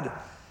you, God.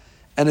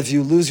 And if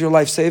you lose your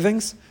life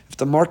savings, if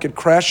the market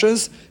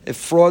crashes, if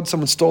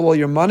someone stole all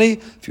your money,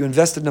 if you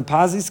invested in a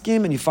Ponzi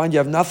scheme and you find you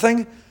have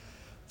nothing,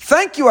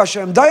 thank you,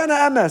 Hashem.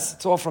 Dayana emes.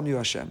 It's all from you,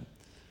 Hashem.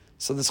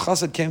 So this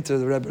chassid came to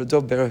the Rebbe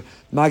Dov Ber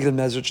Maggid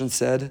Mezrich and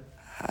said,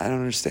 I don't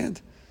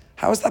understand.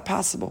 How is that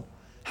possible?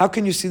 How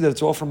can you see that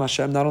it's all from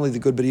Hashem, not only the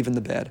good, but even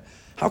the bad?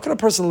 How can a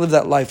person live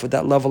that life with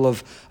that level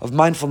of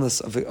mindfulness,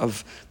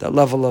 of that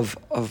level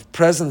of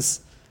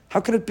presence? How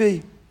could it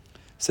be?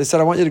 So he said,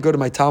 I want you to go to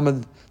my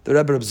Talmud, the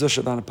Rebbe Reb Zusha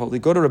of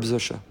Anapoli. Go to Reb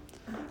Zusha.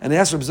 And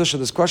ask Reb Zusha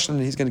this question,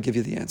 and he's going to give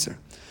you the answer.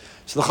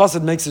 So the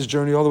Chassid makes his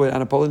journey all the way to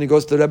Anapoli, and he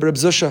goes to the Rebbe Reb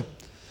Zusha.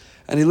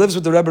 And he lives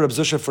with the Rebbe Reb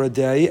Zusha for a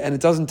day, and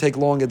it doesn't take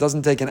long, it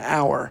doesn't take an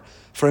hour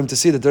for him to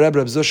see that the Rebbe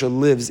Reb Zusha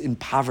lives in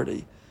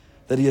poverty,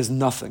 that he has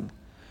nothing,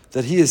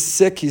 that he is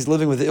sick, he's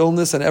living with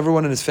illness, and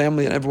everyone in his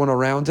family and everyone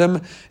around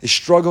him is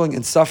struggling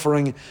and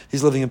suffering.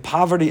 He's living in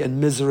poverty and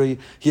misery.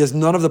 He has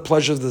none of the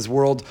pleasures of this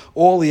world.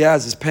 All he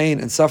has is pain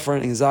and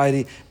suffering,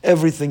 anxiety.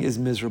 Everything is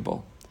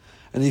miserable.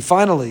 And he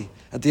finally,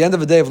 at the end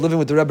of a day of living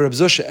with the Rebbe Reb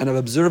Zusha and of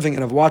observing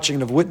and of watching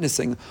and of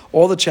witnessing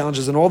all the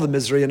challenges and all the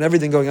misery and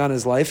everything going on in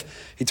his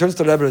life, he turns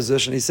to the Rebbe Reb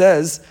Zusha and he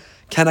says,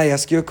 can I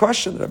ask you a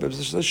question? The Rebbe Reb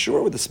Zusha says,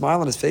 sure, with a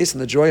smile on his face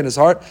and the joy in his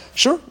heart.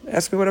 Sure,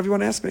 ask me whatever you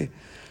want to ask me.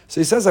 So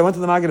he says, I went to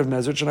the Maggid of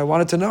Mezrich and I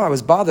wanted to know, I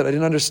was bothered, I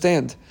didn't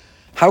understand.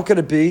 How could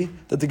it be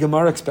that the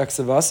Gemara expects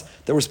of us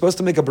that we're supposed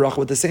to make a bracha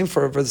with the same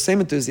fervor, the same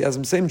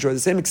enthusiasm, same joy,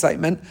 the same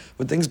excitement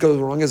when things go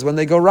wrong as when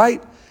they go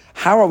right?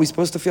 How are we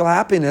supposed to feel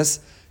happiness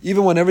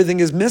even when everything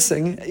is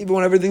missing, even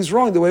when everything's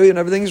wrong, the way when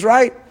everything's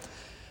right?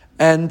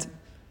 And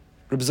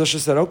Rebbe Zusha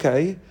said,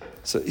 okay.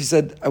 So he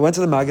said, I went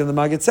to the Maggid and the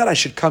Maggid said, I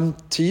should come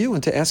to you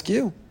and to ask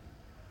you.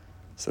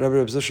 So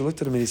Rebbe Zusha looked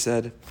at him and he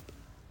said,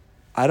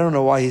 I don't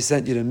know why he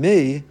sent you to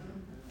me.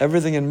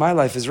 Everything in my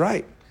life is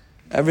right.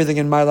 Everything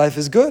in my life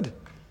is good.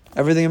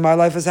 Everything in my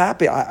life is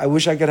happy. I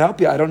wish I could help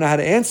you. I don't know how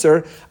to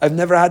answer. I've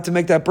never had to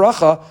make that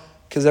bracha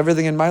because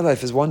everything in my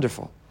life is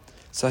wonderful.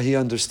 So he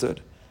understood.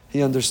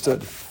 He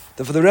understood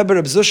that for the Rebbe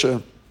Reb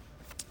Zusha,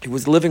 he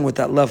was living with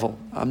that level.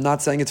 I'm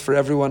not saying it's for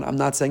everyone. I'm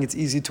not saying it's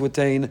easy to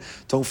attain.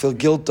 Don't feel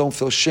guilt. Don't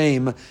feel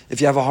shame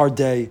if you have a hard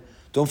day.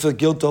 Don't feel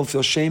guilt. Don't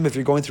feel shame if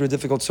you're going through a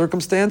difficult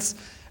circumstance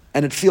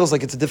and it feels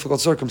like it's a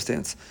difficult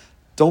circumstance.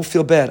 Don't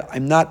feel bad.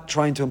 I'm not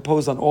trying to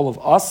impose on all of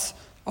us,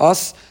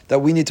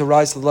 that we need to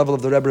rise to the level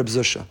of the Rebbe Reb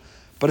Zusha.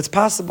 But it's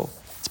possible.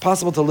 It's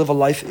possible to live a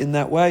life in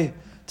that way,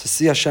 to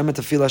see Hashem and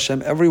to feel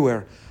Hashem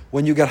everywhere.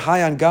 When you get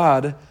high on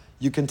God,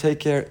 you can take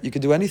care, you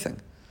can do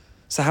anything.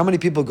 So how many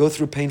people go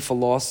through painful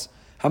loss?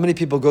 How many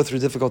people go through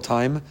difficult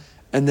time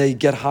and they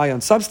get high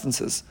on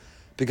substances?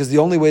 Because the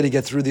only way to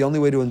get through, the only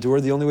way to endure,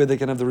 the only way they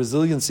can have the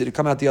resiliency to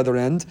come out the other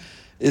end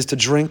is to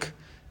drink,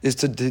 is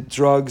to do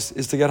drugs,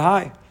 is to get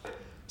high.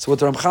 So what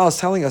the Ramchal is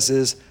telling us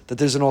is that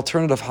there's an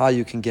alternative high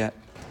you can get.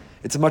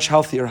 It's a much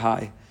healthier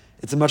high.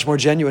 It's a much more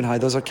genuine high.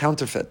 Those are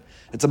counterfeit.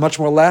 It's a much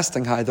more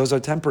lasting high. Those are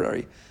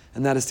temporary.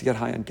 And that is to get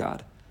high on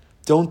God.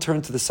 Don't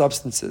turn to the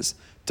substances.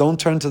 Don't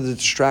turn to the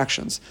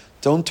distractions.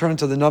 Don't turn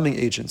to the numbing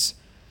agents.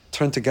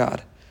 Turn to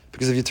God.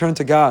 Because if you turn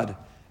to God,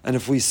 and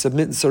if we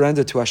submit and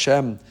surrender to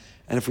Hashem,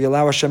 and if we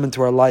allow Hashem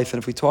into our life,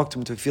 and if we talk to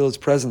Him, to feel His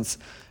presence,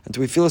 and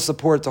to feel His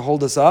support to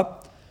hold us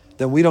up,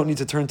 then we don't need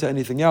to turn to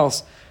anything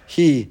else.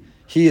 He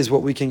is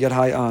what we can get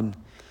high on.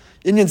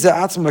 Inyan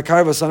ze'atzm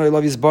mekarvas anay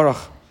lav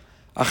yisbarach.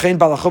 Achein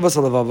balachovas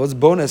halavavos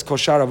bonus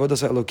koshar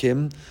avodas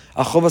ha'elokim.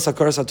 Achovas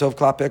hakaras hatov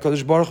klape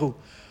HaKadosh Baruch Hu.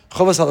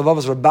 Chovas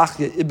halavavos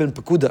Rabachya ibn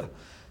Pekuda,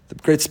 the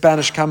great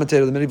Spanish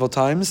commentator of the medieval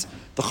times.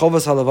 The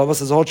Chovas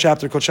halavavos is a whole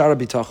chapter called Shara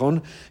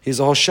Bitachon. He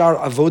has a whole Shar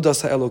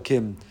Avodas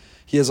ha'elokim.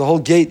 He has a whole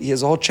gate. He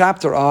has a whole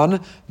chapter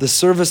on the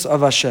service of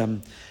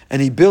Hashem,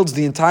 and he builds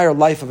the entire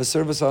life of a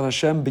service on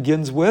Hashem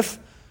begins with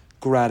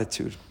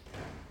gratitude.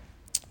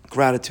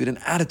 Gratitude, an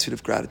attitude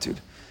of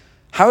gratitude.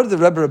 How did the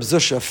Rebbe Reb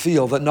Zusha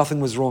feel that nothing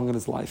was wrong in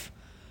his life?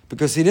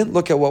 Because he didn't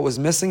look at what was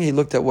missing, he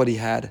looked at what he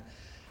had.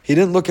 He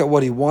didn't look at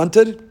what he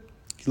wanted,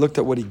 he looked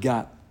at what he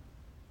got.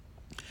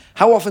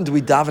 How often do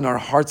we daven our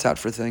hearts out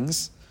for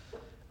things,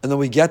 and then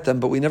we get them,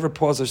 but we never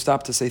pause or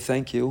stop to say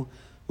thank you?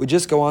 We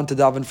just go on to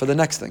daven for the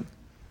next thing.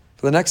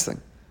 For the next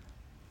thing.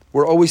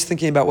 We're always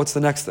thinking about what's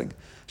the next thing.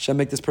 Hashem,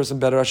 make this person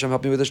better. Hashem,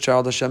 help me with this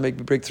child. Hashem, make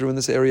me break through in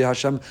this area.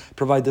 Hashem,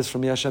 provide this for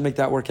me. Hashem, make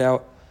that work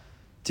out.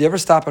 Do you ever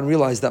stop and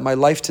realize that my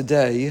life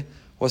today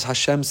was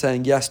Hashem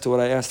saying yes to what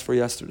I asked for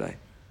yesterday?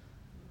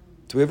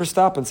 Do we ever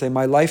stop and say,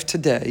 my life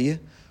today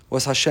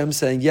was Hashem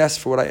saying yes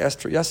for what I asked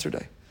for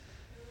yesterday?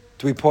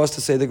 Do we pause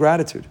to say the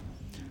gratitude?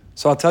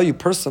 So I'll tell you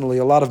personally,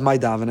 a lot of my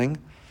davening,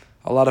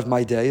 a lot of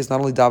my day is not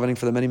only davening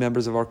for the many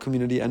members of our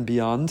community and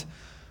beyond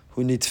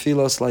who need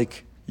tefillos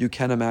like you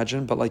can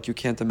imagine, but like you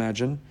can't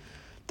imagine.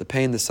 The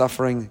pain, the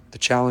suffering, the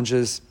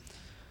challenges.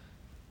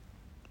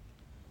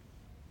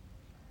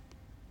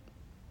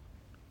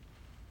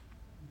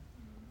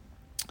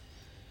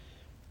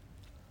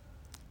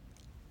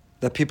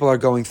 That people are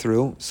going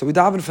through. So we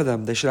daven for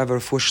them. They should have a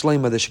refuah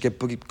shlema. They should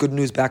get good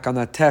news back on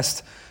that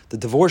test. The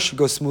divorce should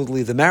go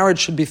smoothly. The marriage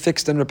should be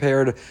fixed and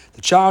repaired.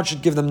 The child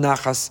should give them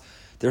nachas.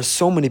 There are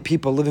so many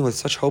people living with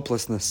such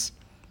hopelessness.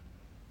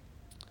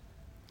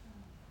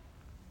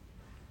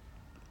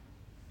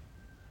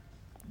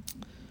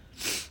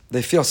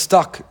 They feel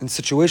stuck in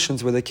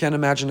situations where they can't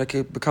imagine it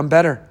could become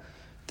better.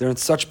 They're in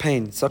such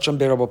pain, such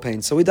unbearable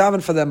pain. So we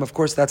daven for them. Of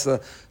course, that's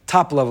the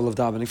top level of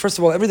davening. First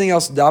of all, everything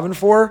else daven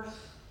for,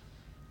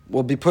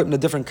 will be put in a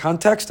different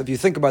context if you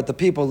think about the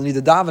people who need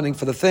the davening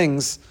for the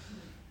things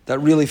that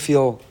really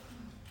feel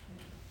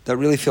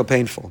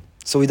painful.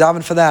 So we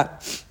daven for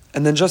that.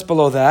 And then just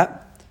below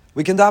that,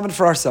 we can daven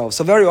for ourselves.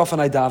 So very often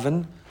I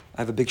daven.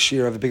 I have a big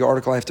shir, I have a big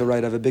article I have to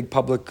write, I have a big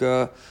public...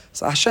 so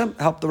Hashem,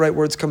 help the right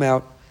words come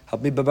out.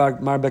 Help me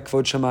marbek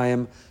kvod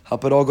shemayim.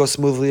 Help it all go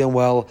smoothly and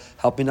well.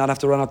 Help me not have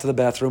to run out to the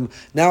bathroom.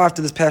 Now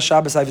after this past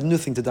Shabbos, I have a new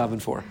thing to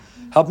daven for.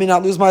 Help me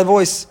not lose my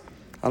voice.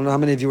 I don't know how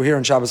many of you were here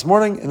on Shabbos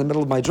morning, in the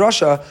middle of my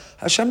drasha.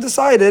 Hashem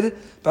decided,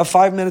 about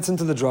 5 minutes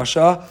into the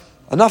drasha,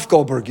 enough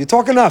Goldberg, you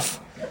talk enough.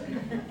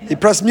 He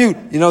pressed mute.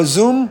 You know,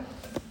 Zoom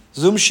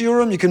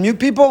shiurim, you can mute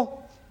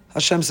people.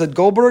 Hashem said,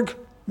 Goldberg,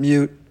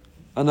 mute.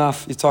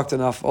 Enough, you talked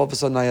enough. All of a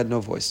sudden I had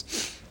no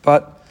voice.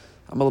 But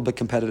I'm a little bit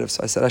competitive,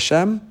 so I said,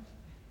 Hashem,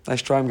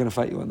 nice try, I'm going to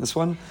fight you on this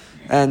one.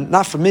 And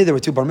not for me, there were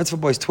 2 bar mitzvah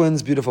boys,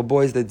 twins, beautiful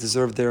boys. They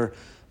deserved their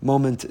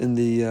moment in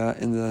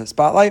the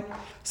spotlight.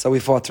 So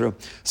we fought through.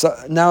 So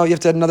now you have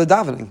to add another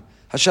davening.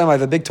 Hashem, I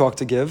have a big talk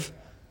to give.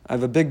 I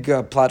have a big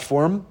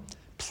platform.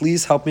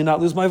 Please help me not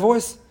lose my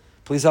voice.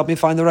 Please help me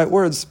find the right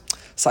words.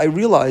 So I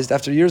realized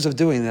after years of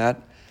doing that,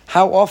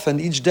 how often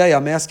each day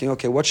I'm asking,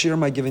 okay, what shir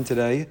am I giving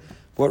today?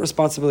 What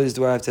responsibilities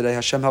do I have today?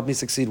 Hashem, help me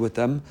succeed with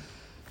them.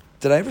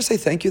 Did I ever say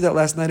thank you that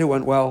last night it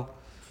went well?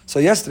 So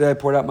yesterday I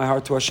poured out my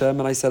heart to Hashem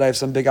and I said I have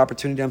some big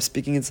opportunity. I'm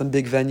speaking in some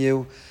big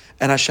venue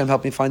and Hashem,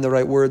 help me find the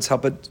right words.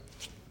 Help it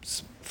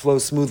flow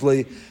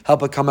smoothly.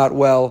 Help it come out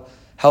well.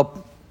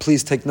 Help,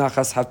 please take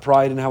nachas, have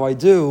pride in how I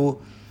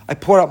do. I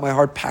poured out my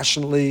heart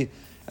passionately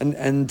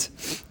and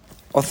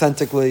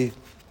authentically.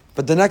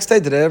 But the next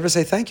day, did I ever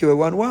say thank you? It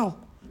went well.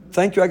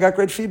 Thank you, I got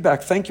great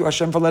feedback. Thank you,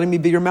 Hashem, for letting me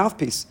be your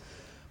mouthpiece.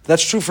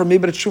 That's true for me,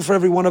 but it's true for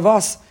every one of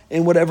us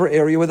in whatever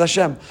area with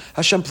Hashem.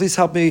 Hashem, please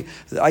help me.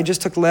 I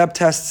just took lab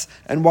tests,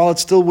 and while it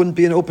still wouldn't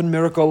be an open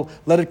miracle,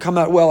 let it come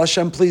out well.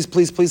 Hashem, please,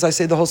 please, please. I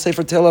say the whole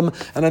Sefer Tehillim,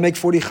 and I make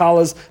 40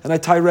 challahs, and I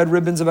tie red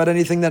ribbons about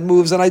anything that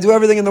moves, and I do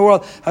everything in the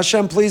world.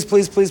 Hashem, please,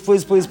 please, please,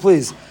 please, please,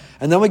 please.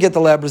 And then we get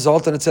the lab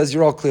result, and it says,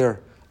 you're all clear.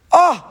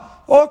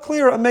 All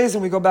clear,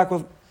 amazing. We go back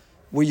with,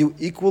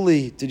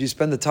 did you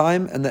spend the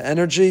time and the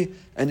energy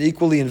and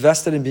equally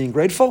invested in being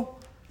grateful?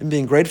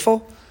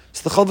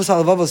 So the Chovos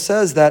HaLevavos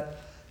says that,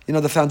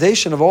 the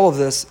foundation of all of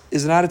this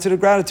is an attitude of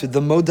gratitude, the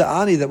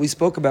moda'ani that we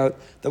spoke about,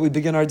 that we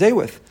begin our day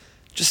with.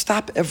 Just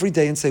stop every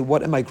day and say,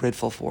 what am I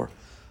grateful for?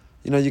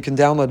 You can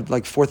download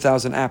like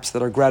 4,000 apps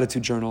that are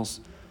gratitude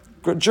journals.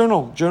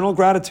 Journal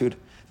gratitude.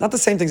 Not the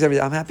same things every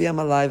day. I'm happy I'm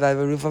alive, I have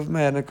a roof over my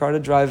head and a car to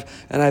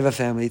drive, and I have a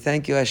family.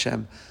 Thank you,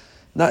 Hashem.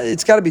 No,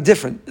 it's got to be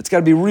different. It's got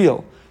to be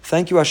real.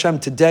 Thank you, Hashem.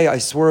 Today I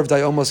swerved,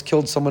 I almost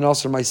killed someone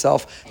else or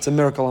myself. It's a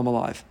miracle I'm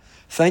alive.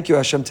 Thank you,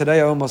 Hashem. Today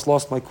I almost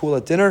lost my cool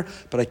at dinner,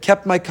 but I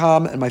kept my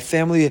calm and my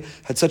family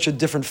had such a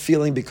different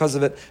feeling because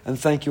of it. And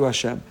thank you,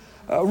 Hashem.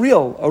 A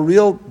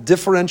real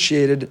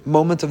differentiated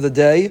moment of the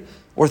day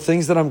or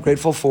things that I'm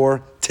grateful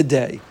for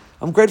today.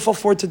 I'm grateful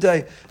for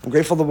today. I'm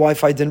grateful the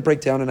Wi-Fi didn't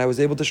break down and I was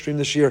able to stream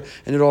this year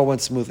and it all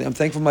went smoothly. I'm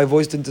thankful my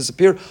voice didn't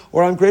disappear,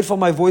 or I'm grateful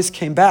my voice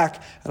came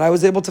back and I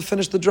was able to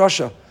finish the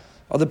drasha.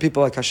 Other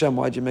people like, Hashem,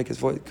 why'd you make his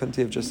voice? Couldn't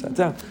he have just sat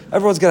down?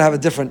 Everyone's going to have a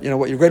different,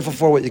 what you're grateful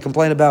for, what you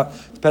complain about,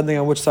 depending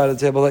on which side of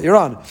the table that you're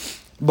on.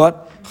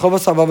 But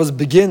Chovos HaLevavos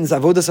begins,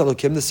 Avodas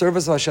Elokim, the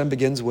service of Hashem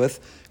begins with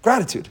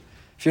gratitude.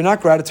 If you're not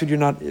grateful,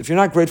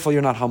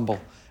 you're not humble.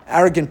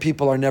 Arrogant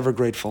people are never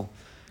grateful.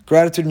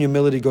 Gratitude and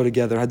humility go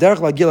together. You want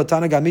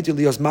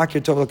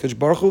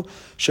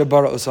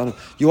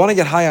to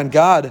get high on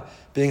God?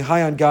 Being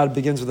high on God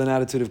begins with an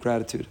attitude of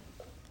gratitude.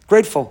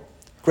 Grateful.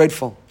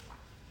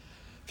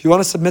 If you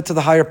want to submit to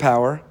the higher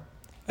power,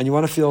 and you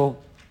want to feel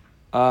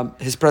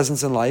His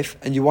presence in life,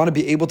 and you want to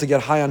be able to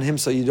get high on Him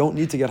so you don't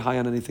need to get high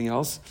on anything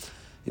else.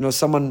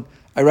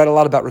 I read a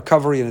lot about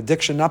recovery and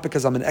addiction, not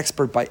because I'm an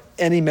expert by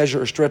any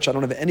measure or stretch. I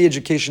don't have any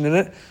education in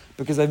it,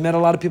 because I've met a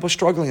lot of people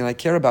struggling and I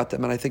care about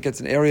them, and I think it's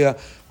an area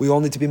we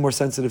all need to be more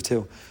sensitive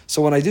to.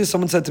 So when I do,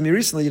 someone said to me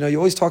recently, you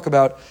always talk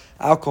about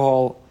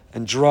alcohol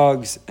and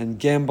drugs and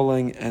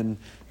gambling and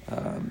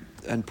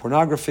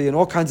pornography and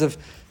all kinds of,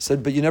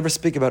 but you never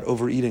speak about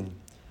overeating.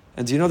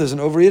 And do you know there's an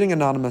Overeating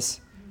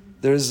Anonymous?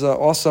 There's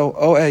also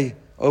OA,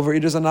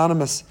 Overeaters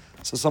Anonymous.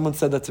 So someone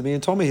said that to me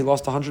and told me he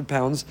lost 100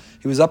 pounds.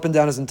 He was up and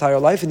down his entire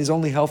life and he's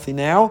only healthy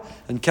now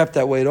and kept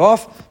that weight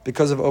off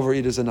because of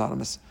Overeaters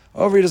Anonymous.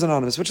 Overeaters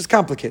Anonymous, which is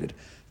complicated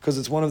because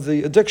it's one of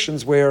the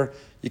addictions where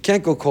you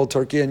can't go cold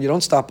turkey and you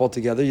don't stop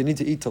altogether. You need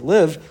to eat to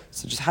live.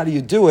 So just how do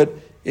you do it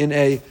in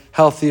a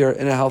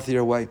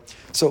healthier way?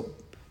 So,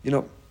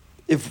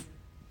 if,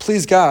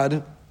 please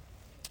God,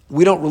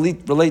 we don't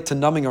relate to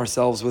numbing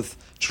ourselves with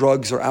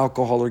drugs or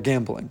alcohol or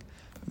gambling.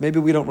 Maybe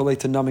we don't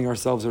relate to numbing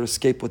ourselves or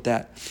escape with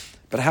that.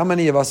 But how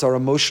many of us are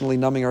emotionally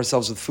numbing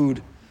ourselves with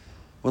food?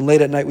 When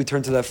late at night we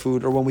turn to that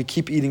food, or when we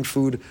keep eating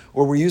food,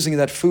 or we're using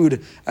that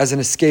food as an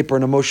escape or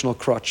an emotional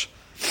crutch.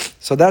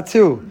 So that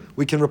too,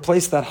 we can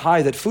replace that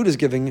high that food is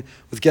giving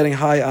with getting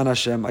high on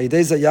Hashem.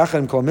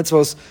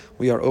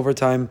 We are over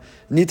time.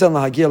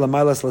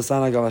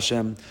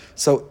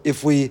 So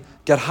if we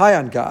get high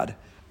on God,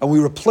 and we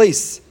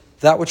replace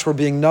that which we're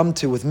being numb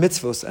to with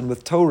mitzvos and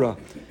with Torah,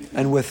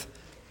 and with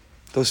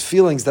those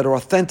feelings that are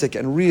authentic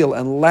and real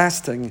and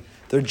lasting,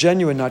 they're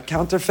genuine, not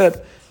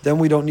counterfeit, then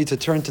we don't need to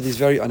turn to these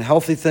very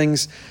unhealthy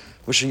things.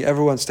 Wishing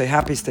everyone stay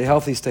happy, stay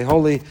healthy, stay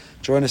holy.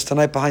 Join us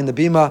tonight behind the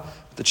Bima,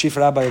 the Chief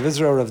Rabbi of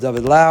Israel, Rav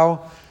David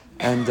Lau.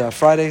 And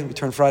Friday, we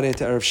turn Friday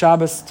to Erev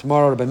Shabbos.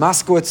 Tomorrow, Rabbi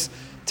Moskowitz,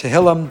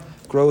 Tehillim,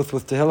 growth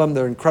with Tehillim.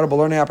 There are incredible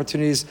learning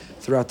opportunities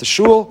throughout the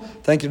shul.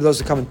 Thank you to those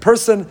who come in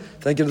person.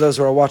 Thank you to those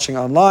who are watching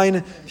online.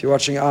 If you're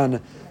watching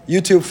on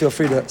YouTube, feel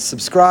free to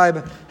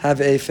subscribe. Have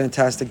a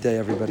fantastic day,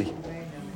 everybody.